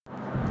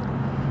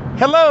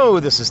Hello,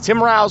 this is Tim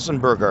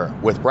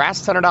Rausenberger with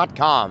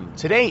BrassTenor.com.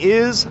 Today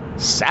is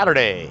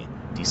Saturday,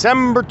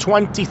 December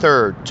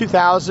 23rd,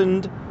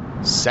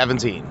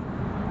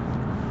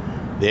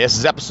 2017. This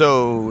is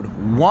episode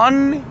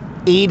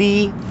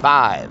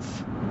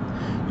 185.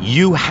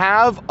 You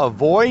have a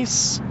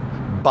voice,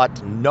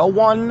 but no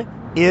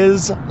one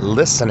is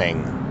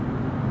listening.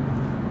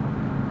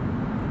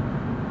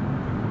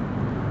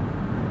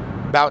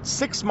 About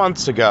 6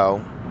 months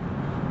ago,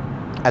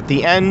 at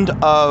the end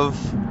of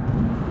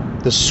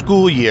the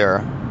school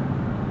year,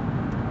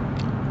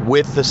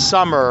 with the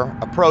summer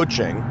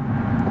approaching,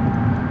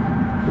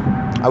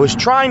 I was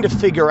trying to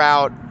figure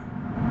out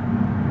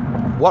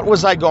what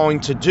was I going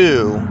to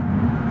do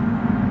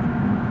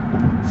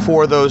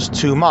for those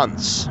 2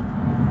 months.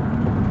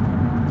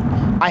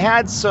 I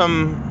had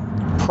some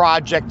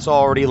projects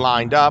already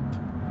lined up,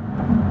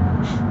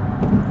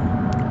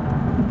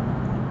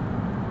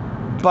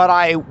 but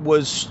I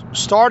was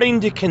starting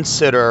to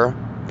consider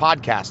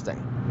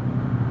podcasting.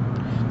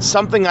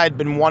 Something I'd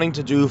been wanting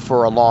to do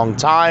for a long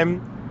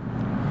time,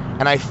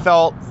 and I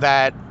felt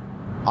that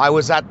I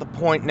was at the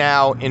point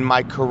now in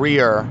my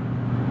career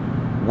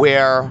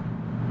where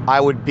I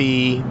would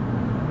be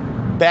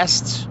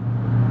best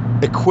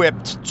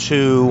equipped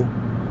to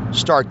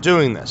start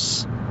doing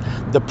this.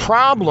 The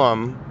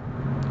problem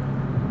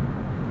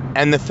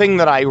and the thing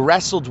that I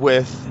wrestled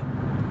with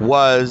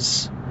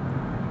was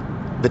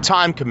the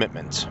time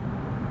commitment.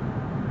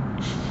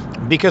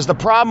 Because the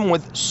problem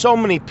with so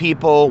many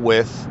people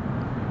with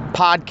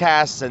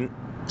podcasts and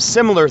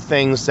similar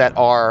things that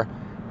are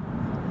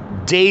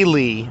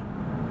daily,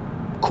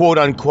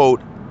 quote-unquote,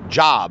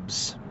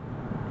 jobs,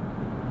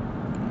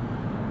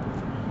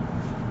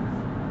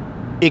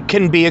 it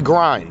can be a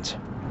grind.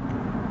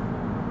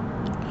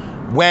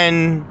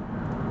 When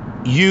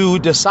you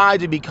decide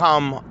to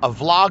become a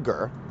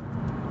vlogger,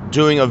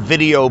 doing a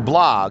video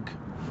blog,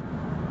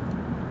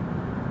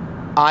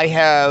 I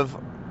have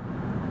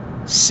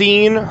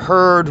seen,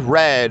 heard,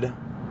 read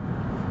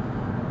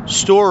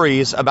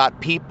stories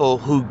about people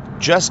who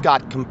just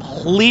got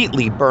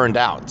completely burned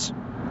out.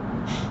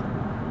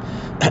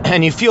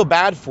 And you feel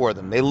bad for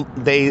them.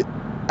 They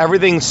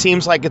everything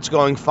seems like it's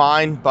going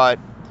fine, but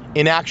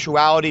in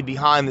actuality,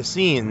 behind the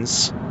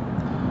scenes,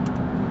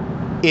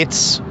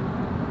 it's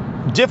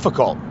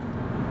difficult.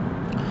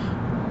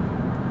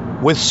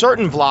 With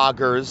certain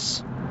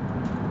vloggers,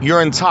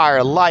 your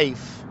entire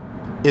life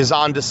is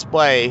on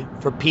display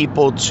for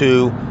people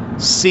to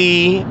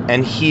see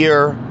and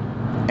hear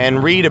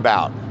and read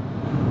about.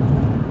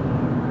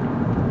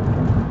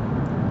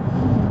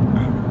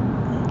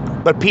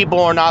 But people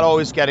are not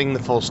always getting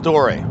the full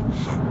story.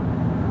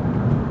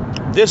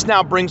 This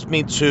now brings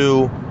me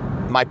to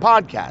my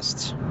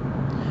podcast.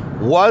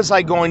 Was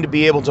I going to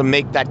be able to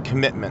make that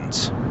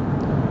commitment?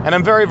 And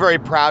I'm very, very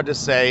proud to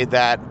say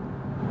that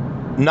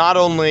not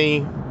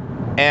only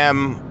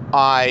am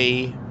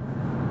I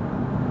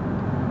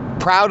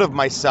proud of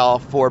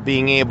myself for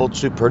being able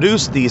to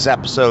produce these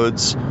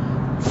episodes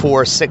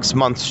for 6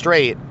 months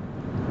straight,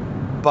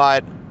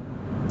 but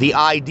the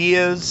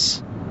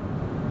ideas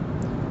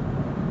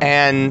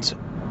and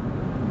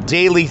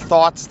daily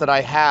thoughts that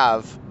I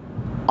have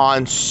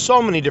on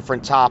so many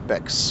different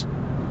topics,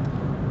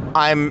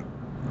 I'm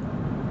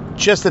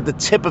just at the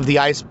tip of the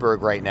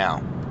iceberg right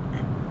now.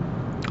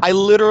 I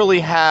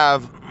literally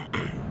have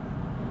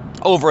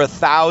over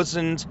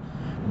 1,000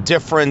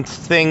 different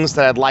things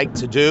that I'd like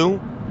to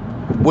do,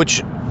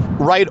 which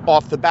right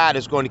off the bat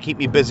is going to keep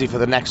me busy for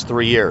the next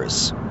 3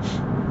 years.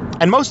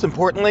 And most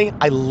importantly,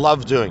 I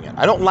love doing it.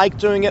 I don't like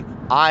doing it.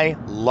 I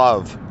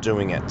love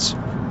doing it.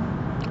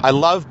 I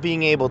love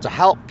being able to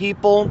help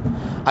people.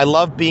 I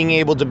love being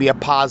able to be a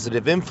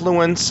positive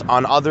influence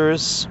on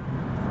others.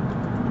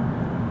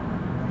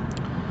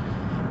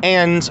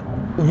 And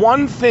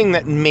one thing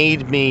that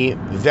made me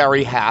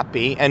very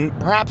happy, and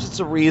perhaps it's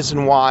a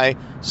reason why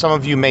some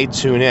of you may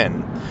tune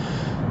in.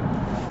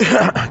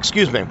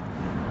 Excuse me.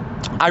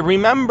 I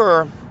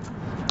remember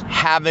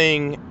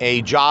having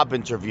a job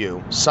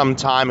interview some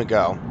time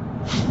ago.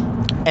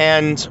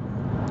 And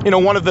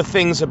one of the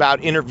things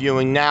about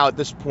interviewing now at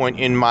this point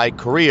in my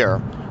career,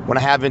 when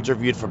I have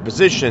interviewed for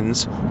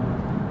positions,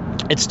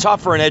 it's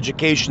tougher in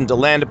education to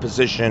land a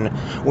position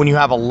when you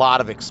have a lot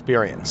of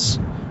experience.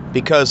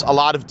 Because a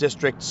lot of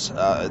districts,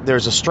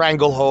 there's a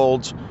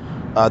stranglehold,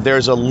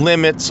 there's a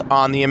limit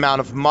on the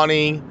amount of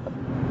money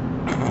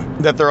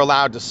that they're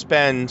allowed to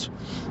spend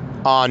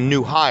on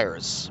new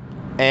hires.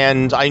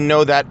 And I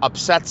know that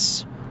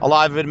upsets a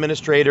lot of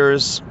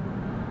administrators,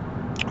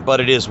 but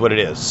it is what it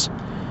is.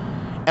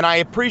 And I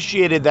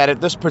appreciated that at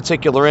this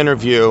particular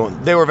interview,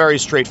 they were very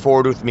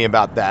straightforward with me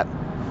about that.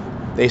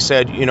 They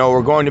said,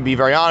 we're going to be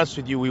very honest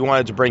with you. We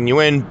wanted to bring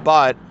you in,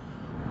 but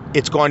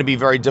it's going to be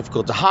very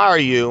difficult to hire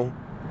you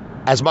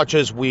as much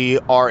as we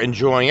are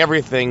enjoying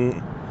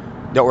everything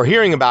that we're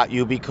hearing about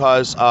you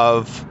because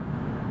of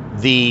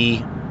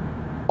the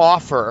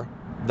offer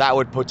that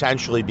would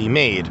potentially be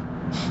made.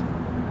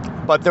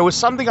 But there was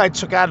something I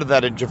took out of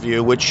that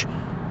interview which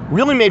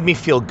really made me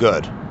feel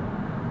good.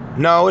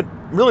 No, it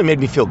really made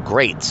me feel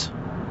great.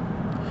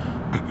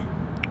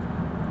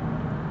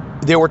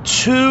 there were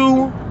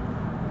two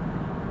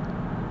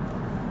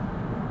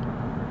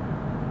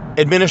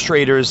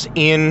administrators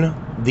in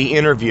the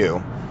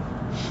interview,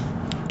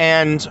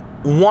 and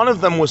one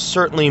of them was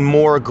certainly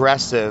more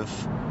aggressive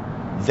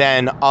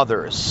than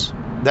others,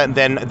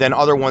 than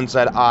other ones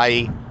that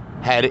I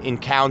had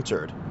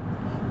encountered.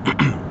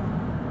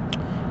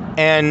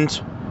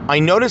 And I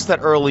noticed that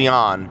early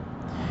on,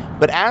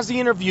 but as the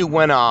interview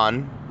went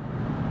on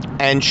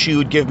and she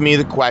would give me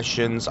the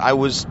questions, I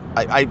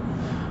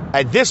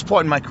at this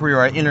point in my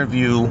career, I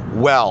interview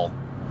well.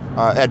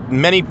 At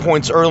many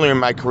points earlier in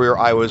my career,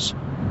 I was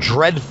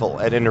dreadful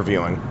at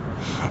interviewing.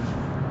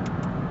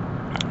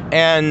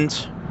 And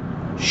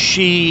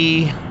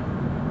she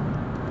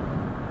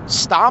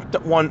stopped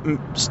at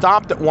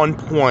one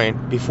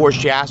point before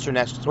she asked her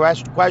next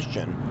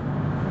question.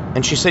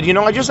 And she said,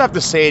 I just have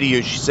to say to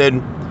you, she said,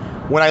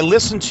 when I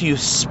listen to you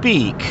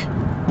speak,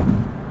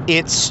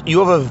 you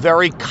have a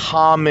very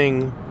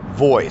calming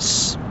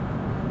voice.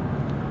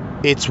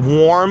 It's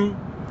warm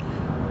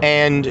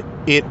and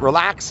it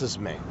relaxes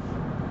me.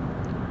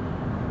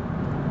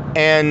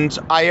 And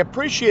I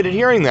appreciated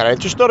hearing that. I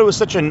just thought it was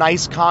such a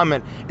nice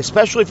comment,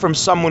 especially from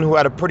someone who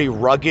had a pretty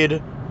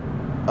rugged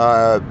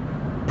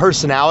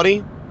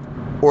personality,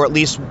 or at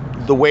least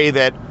the way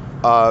that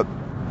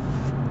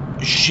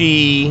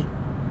she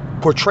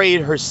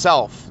portrayed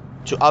herself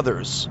to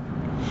others.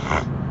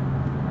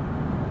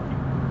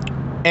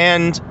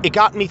 And it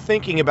got me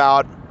thinking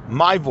about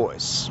my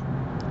voice,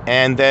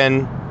 and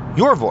then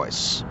your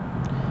voice,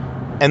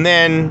 and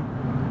then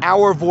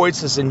our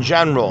voices in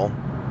general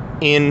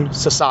in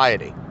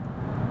society.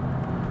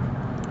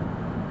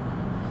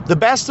 The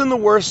best and the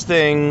worst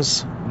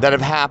things that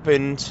have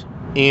happened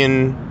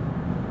in,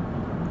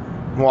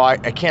 well, I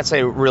can't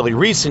say really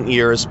recent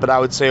years, but I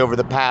would say over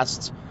the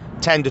past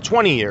 10 to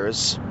 20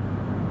 years,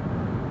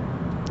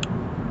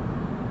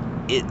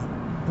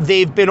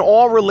 they've been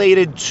all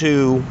related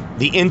to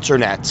the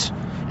internet,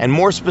 and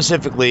more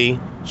specifically,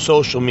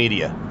 social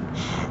media.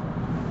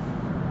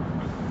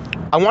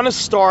 I want to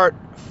start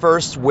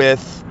first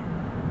with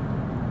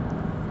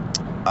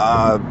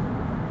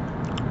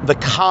the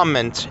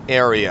comment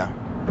area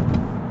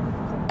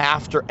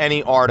after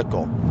any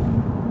article.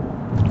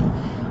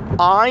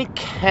 I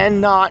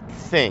cannot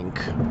think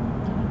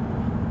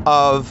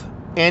of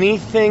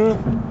anything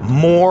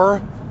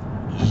more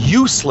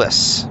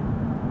useless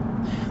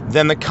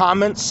than the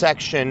comment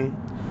section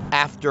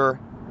after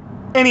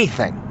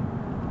anything.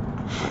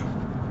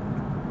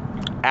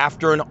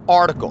 After an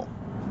article,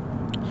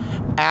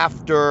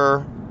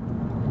 after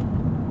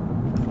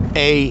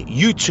a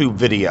YouTube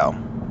video,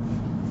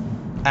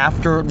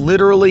 after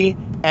literally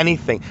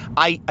anything.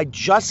 I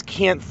just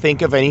can't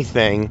think of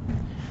anything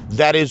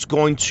that is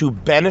going to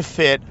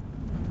benefit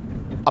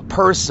a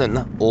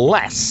person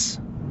less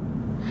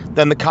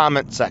than the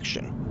comment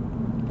section.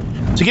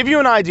 To give you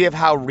an idea of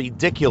how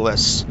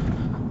ridiculous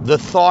the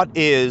thought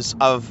is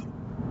of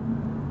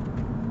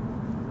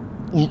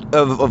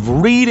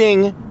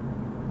reading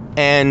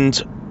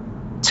and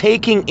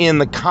taking in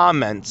the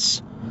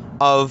comments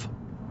of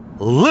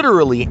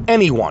literally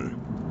anyone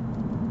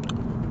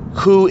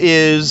who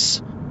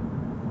is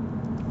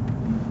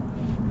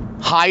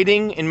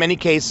hiding, in many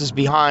cases,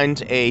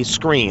 behind a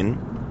screen.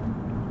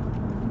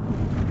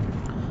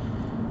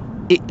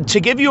 To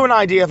give you an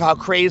idea of how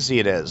crazy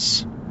it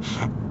is,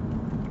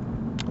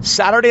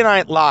 Saturday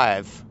Night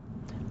Live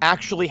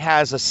actually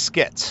has a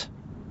skit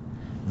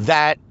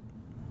that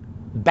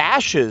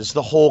bashes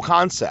the whole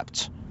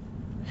concept,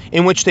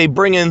 in which they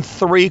bring in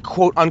 3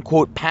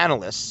 quote-unquote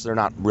panelists, they're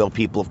not real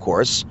people, of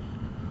course,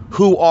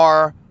 who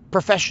are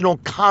professional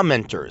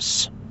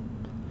commenters.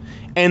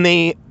 And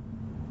they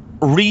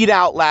read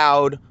out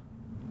loud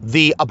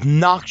the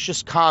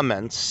obnoxious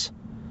comments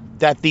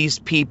that these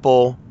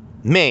people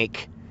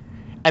make.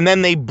 And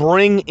then they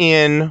bring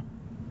in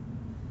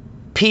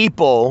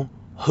people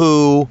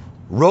who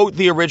wrote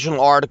the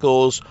original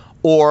articles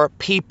or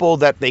people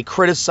that they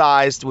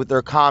criticized with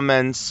their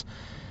comments.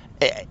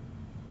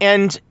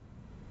 And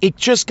it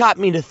just got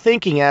me to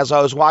thinking as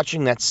I was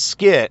watching that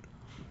skit.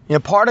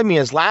 Part of me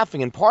is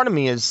laughing and part of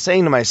me is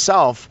saying to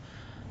myself,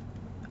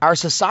 our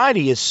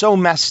society is so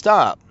messed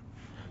up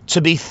to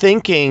be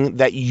thinking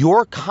that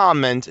your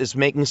comment is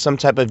making some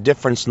type of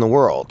difference in the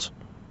world.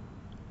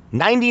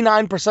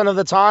 99% of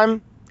the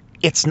time,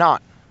 it's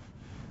not.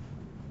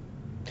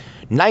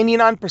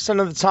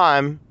 99% of the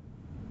time,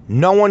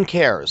 no one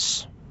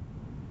cares.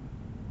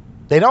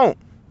 They don't.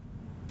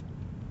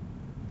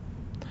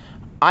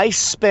 I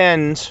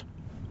spend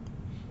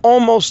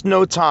almost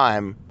no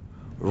time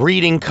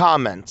reading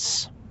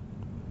comments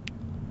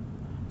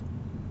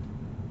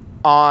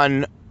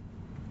on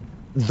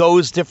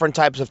those different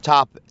types of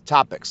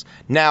topics.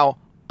 Now,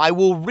 I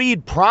will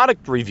read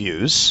product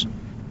reviews.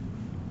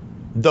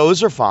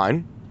 Those are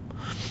fine.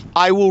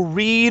 I will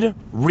read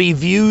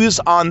reviews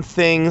on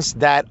things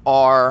that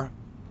are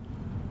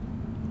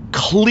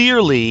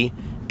clearly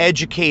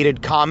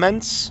educated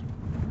comments.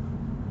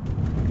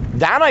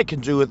 That I can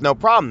do with no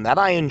problem. That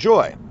I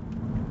enjoy.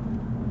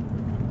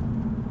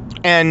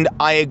 And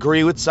I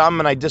agree with some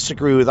and I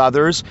disagree with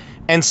others.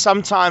 And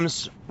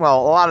sometimes,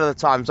 well, a lot of the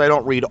times I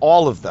don't read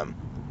all of them.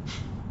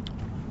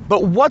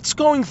 But what's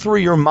going through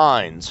your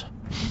mind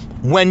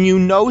when you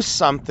know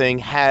something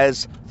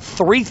has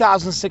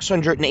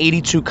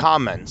 3,682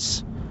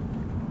 comments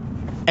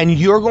and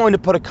you're going to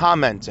put a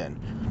comment in?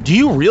 Do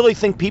you really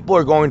think people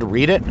are going to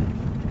read it?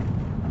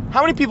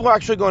 How many people are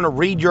actually going to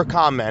read your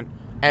comment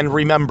and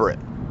remember it?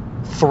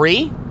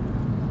 3?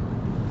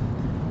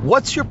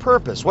 What's your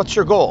purpose? What's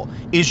your goal?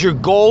 Is your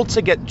goal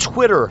to get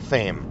Twitter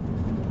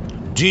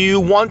fame? Do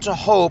you want to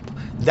hope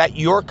that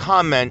your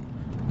comment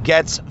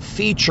gets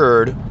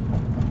featured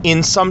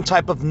in some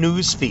type of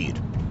news feed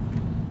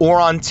or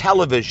on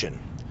television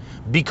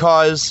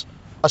because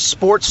a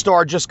sports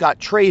star just got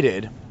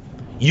traded,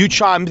 you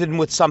chimed in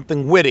with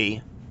something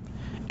witty,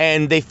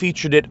 and they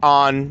featured it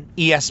on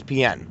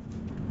ESPN?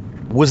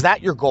 Was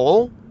that your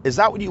goal? Is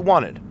that what you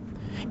wanted?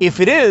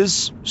 If it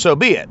is, so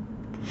be it.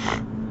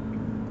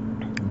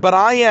 But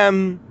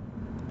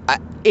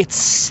it's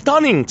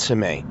stunning to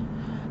me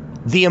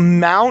the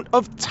amount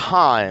of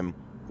time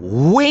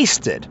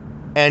wasted,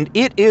 and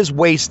it is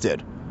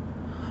wasted,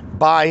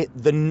 by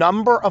the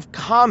number of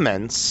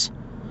comments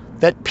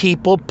that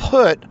people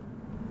put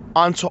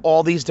onto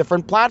all these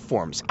different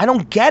platforms. I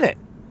don't get it.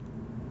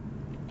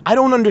 I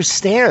don't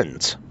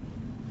understand.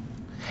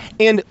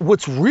 And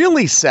what's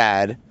really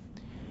sad,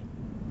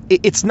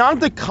 it's not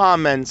the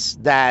comments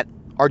that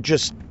are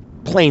just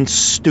plain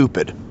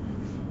stupid.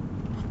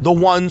 The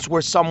ones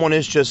where someone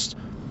is just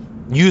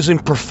using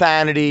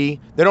profanity.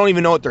 They don't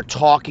even know what they're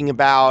talking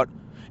about.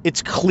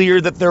 It's clear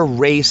that they're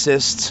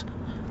racist.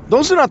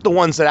 Those are not the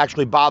ones that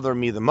actually bother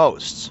me the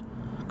most,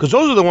 because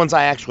those are the ones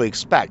I actually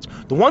expect.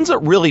 The ones that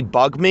really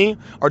bug me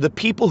are the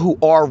people who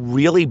are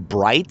really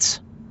bright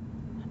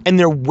and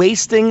they're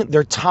wasting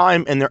their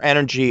time and their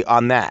energy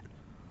on that.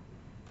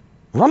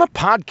 Run a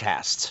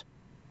podcast.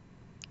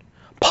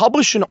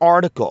 Publish an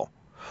article.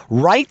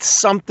 Write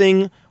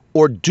something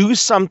or do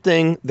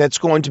something that's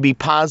going to be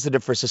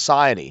positive for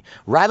society,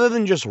 rather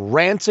than just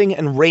ranting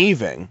and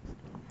raving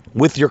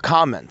with your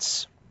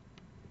comments.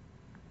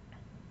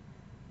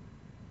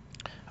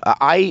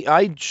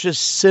 I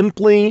just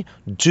simply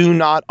do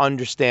not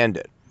understand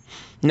it.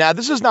 Now,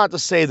 this is not to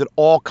say that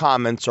all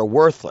comments are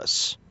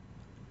worthless.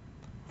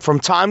 From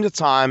time to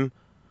time,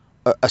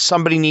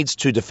 somebody needs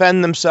to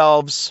defend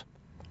themselves,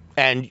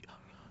 and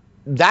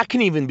that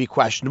can even be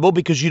questionable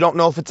because you don't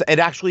know if it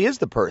actually is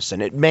the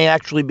person. It may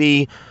actually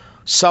be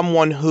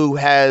someone who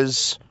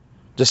has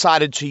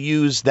decided to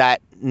use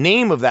that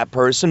name of that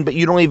person, but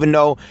you don't even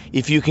know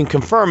if you can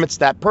confirm it's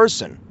that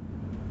person.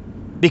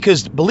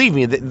 Because believe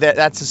me,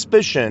 that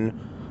suspicion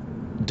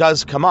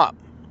does come up.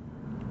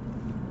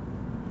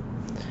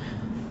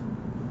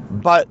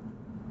 But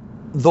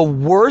the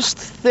worst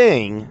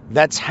thing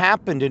that's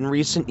happened in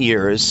recent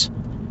years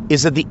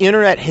is that the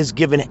internet has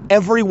given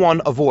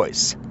everyone a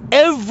voice.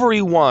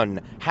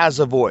 Everyone has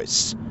a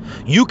voice.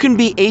 You can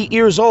be 8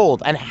 years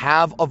old and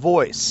have a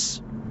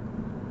voice.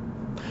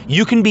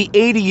 You can be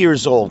 80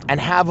 years old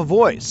and have a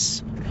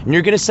voice. And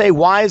you're going to say,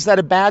 why is that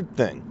a bad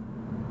thing?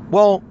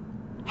 Well,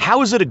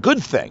 how is it a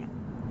good thing?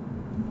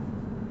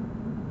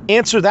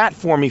 Answer that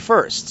for me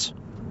first.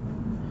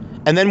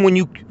 And then when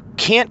you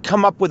can't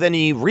come up with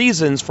any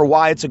reasons for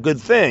why it's a good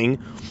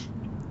thing,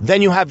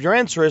 then you have your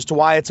answer as to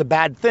why it's a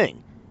bad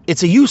thing.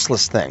 It's a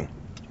useless thing.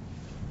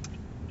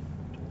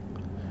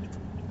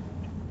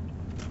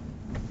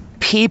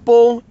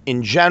 People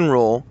in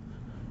general,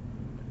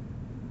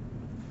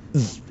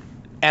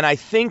 and I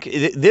think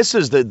this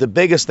is the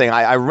biggest thing.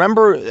 I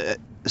remember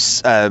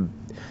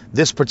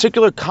this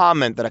particular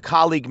comment that a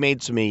colleague made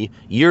to me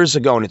years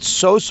ago, and it's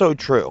so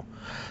true.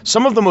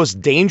 Some of the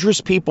most dangerous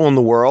people in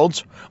the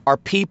world are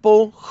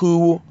people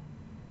who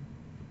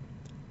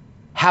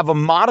have a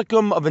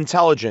modicum of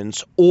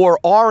intelligence, or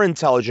are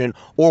intelligent,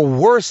 or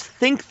worse,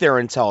 think they're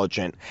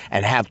intelligent,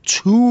 and have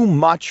too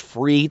much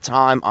free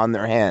time on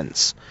their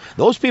hands.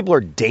 Those people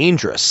are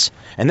dangerous,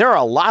 and there are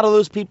a lot of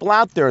those people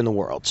out there in the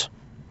world.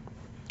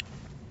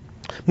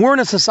 We're in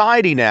a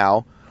society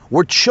now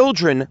where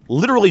children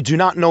literally do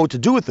not know what to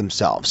do with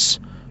themselves.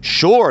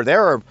 Sure,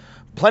 there are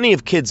plenty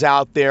of kids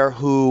out there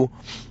who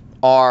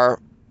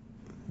are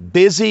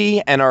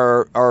busy and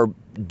are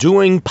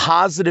doing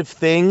positive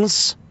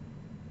things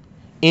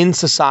in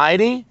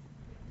society,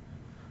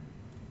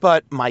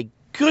 but my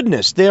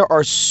goodness, there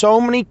are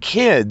so many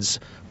kids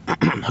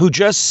who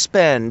just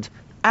spend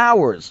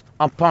hours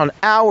upon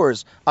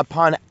hours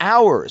upon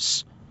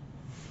hours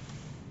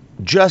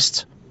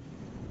just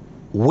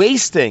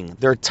wasting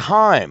their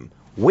time,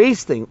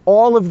 wasting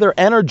all of their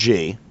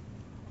energy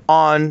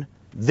on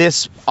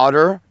this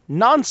utter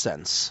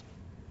nonsense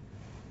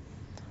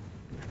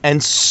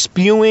and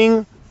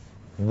spewing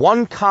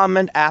one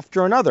comment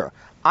after another.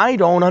 I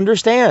don't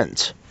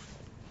understand.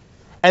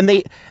 And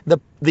the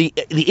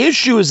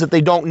issue is that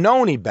they don't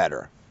know any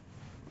better.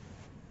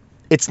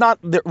 It's not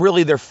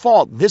really their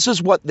fault. This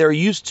is what they're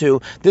used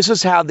to. This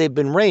is how they've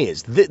been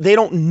raised. They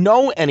don't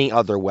know any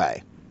other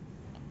way.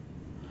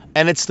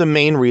 And it's the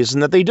main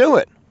reason that they do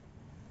it.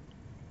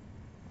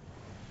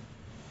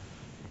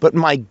 But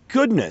my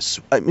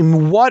goodness, I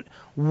mean, what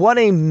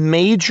a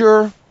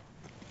major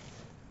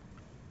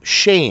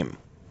shame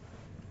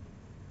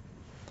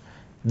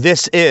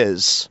this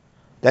is,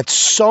 that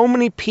so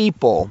many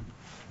people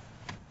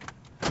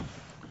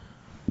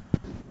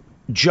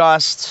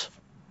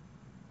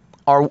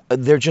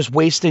they're just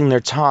wasting their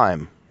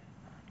time.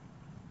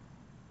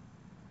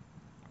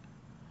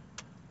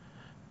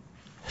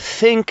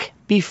 Think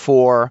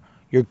before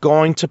you're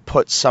going to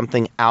put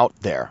something out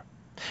there.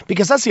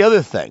 Because that's the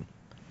other thing.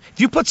 If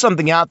you put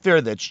something out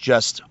there that's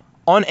just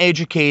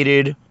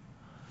uneducated,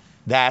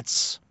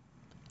 that's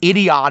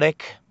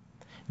idiotic,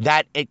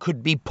 that it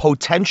could be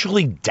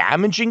potentially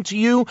damaging to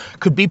you,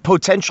 could be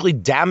potentially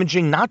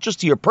damaging not just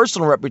to your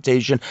personal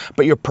reputation,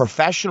 but your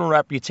professional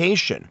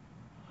reputation,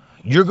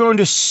 you're going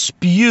to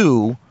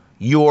spew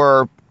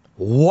your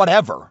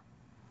whatever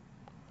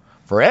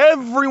for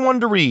everyone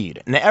to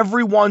read and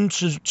everyone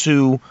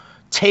to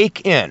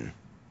take in.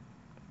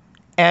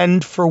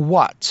 And for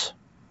what?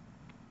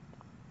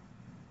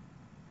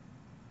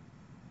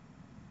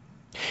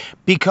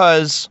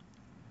 Because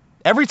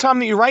every time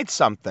that you write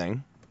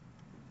something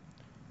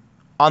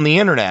on the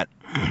internet,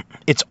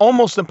 it's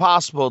almost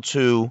impossible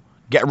to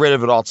get rid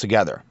of it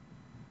altogether.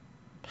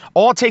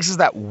 All it takes is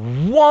that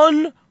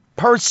one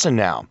person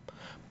now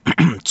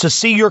to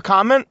see your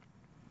comment,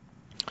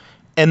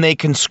 and they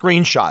can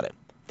screenshot it.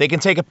 They can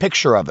take a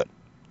picture of it.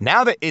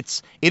 Now that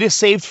it is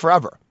saved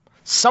forever.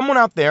 Someone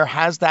out there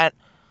has that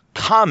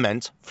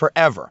comment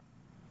forever.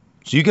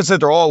 So you can sit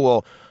there, oh,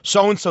 well,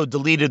 so-and-so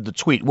deleted the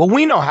tweet. Well,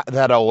 we know how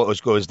that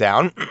always goes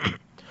down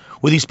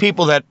with these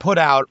people that put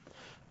out,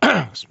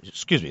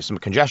 excuse me, some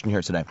congestion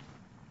here today.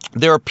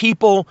 There are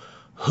people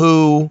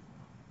who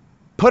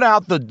put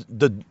out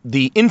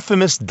the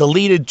infamous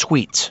deleted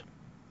tweet.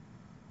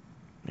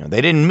 You know,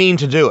 they didn't mean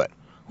to do it.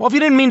 Well, if you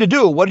didn't mean to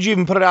do it, what did you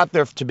even put it out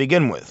there to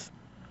begin with?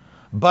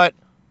 But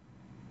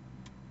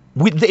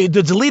the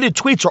deleted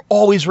tweets are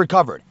always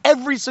recovered,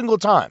 every single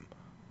time.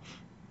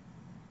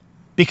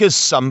 Because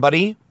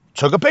somebody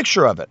took a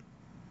picture of it.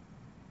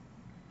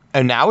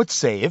 And now it's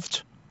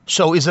saved.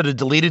 So is it a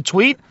deleted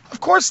tweet? Of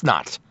course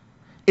not.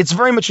 It's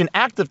very much an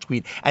active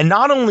tweet. And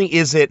not only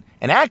is it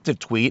an active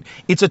tweet,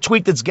 it's a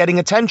tweet that's getting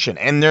attention.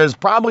 And there's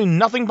probably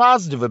nothing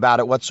positive about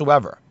it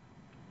whatsoever.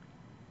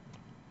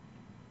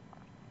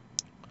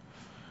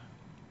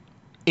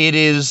 It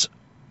is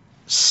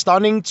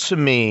stunning to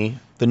me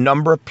the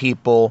number of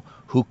people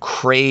who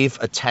crave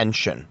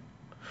attention,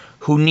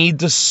 who need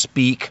to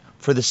speak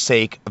for the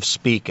sake of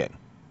speaking.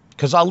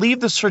 Because I'll leave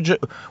this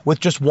with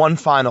just one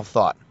final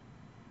thought.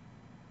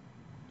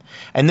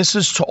 And this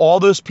is to all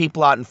those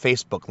people out in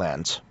Facebook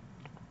land.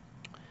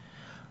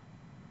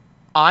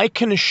 I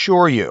can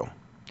assure you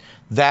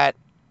that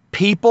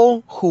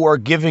people who are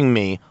giving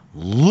me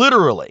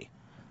literally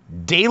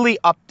daily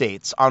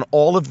updates on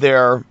all of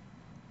their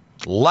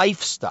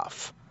life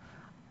stuff,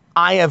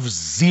 I have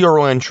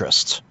zero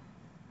interest.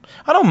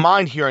 I don't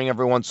mind hearing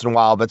every once in a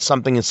while that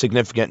something is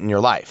significant in your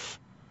life.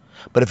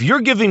 But if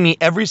you're giving me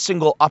every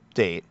single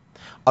update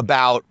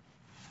about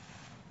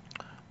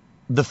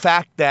the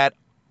fact that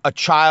a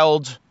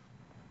child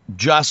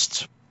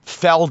just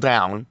fell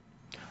down,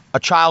 a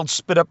child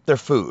spit up their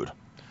food,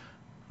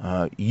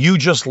 you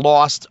just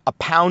lost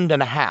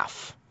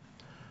 1.5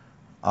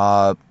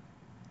 pounds,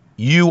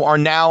 you are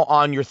now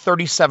on your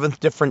 37th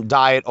different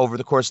diet over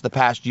the course of the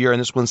past year,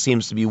 and this one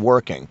seems to be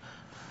working.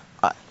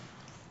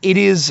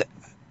 It's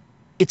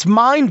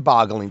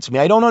mind-boggling to me.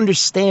 I don't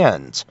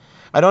understand.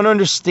 I don't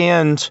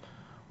understand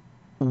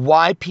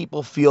why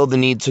people feel the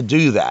need to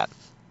do that.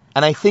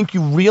 And I think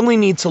you really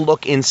need to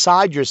look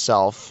inside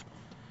yourself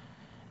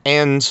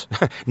and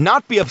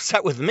not be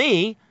upset with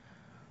me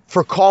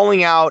for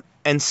calling out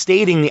and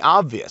stating the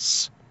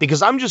obvious.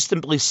 Because I'm just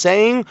simply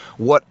saying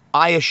what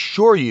I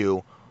assure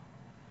you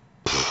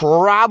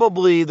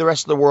probably the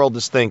rest of the world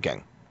is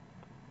thinking.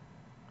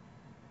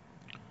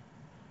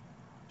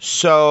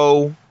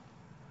 So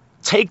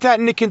take that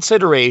into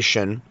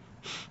consideration.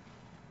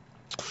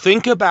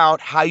 Think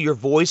about how your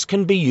voice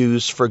can be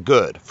used for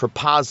good, for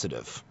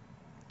positive.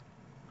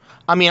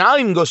 I mean, I'll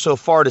even go so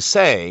far to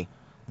say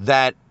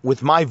that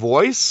with my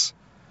voice,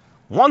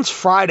 once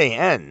Friday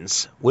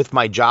ends with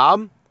my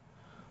job,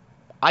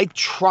 I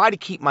try to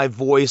keep my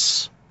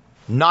voice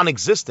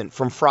non-existent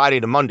from Friday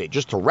to Monday,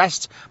 just to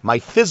rest my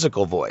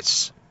physical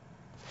voice.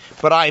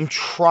 But I'm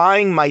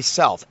trying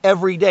myself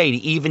every day to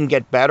even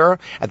get better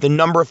at the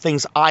number of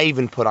things I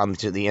even put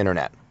onto the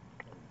internet.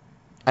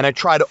 And I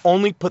try to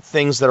only put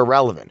things that are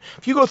relevant.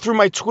 If you go through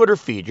my Twitter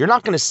feed,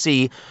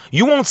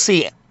 you won't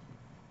see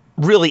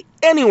really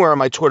anywhere on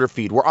my Twitter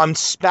feed where I'm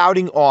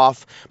spouting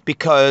off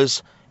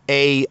because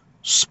a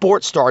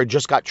sports star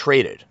just got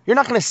traded. You're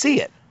not going to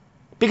see it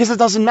because it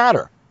doesn't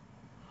matter.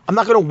 I'm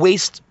not going to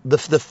waste the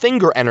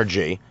finger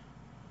energy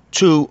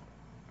to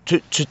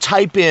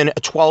type in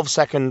a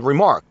 12-second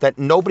remark that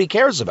nobody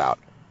cares about.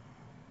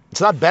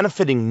 It's not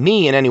benefiting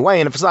me in any way.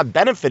 And if it's not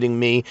benefiting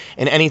me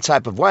in any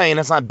type of way and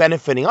it's not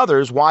benefiting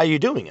others, why are you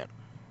doing it?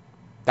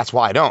 That's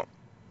why I don't.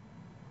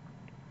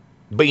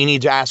 But you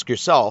need to ask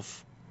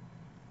yourself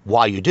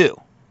why you do.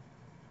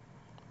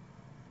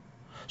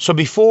 So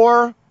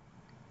before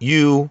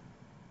you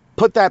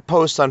put that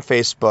post on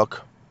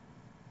Facebook,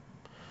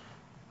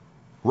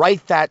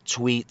 write that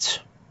tweet,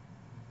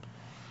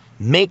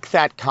 make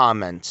that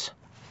comment,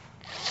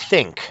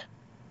 think.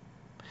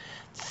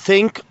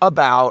 Think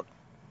about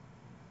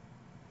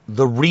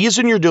the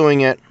reason you're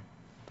doing it,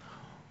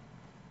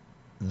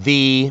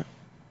 the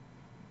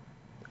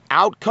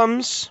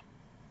outcomes,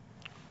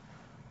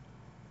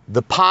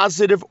 the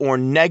positive or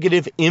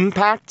negative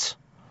impact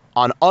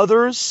on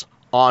others,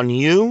 on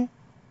you.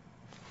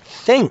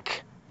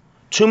 Think.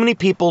 Too many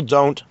people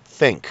don't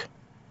think.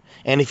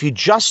 And if you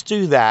just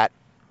do that,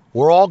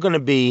 we're all going to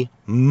be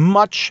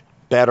much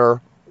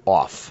better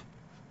off.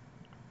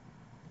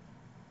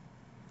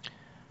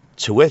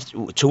 To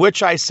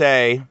which I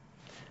say,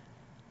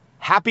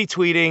 happy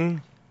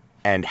tweeting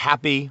and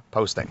happy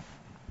posting.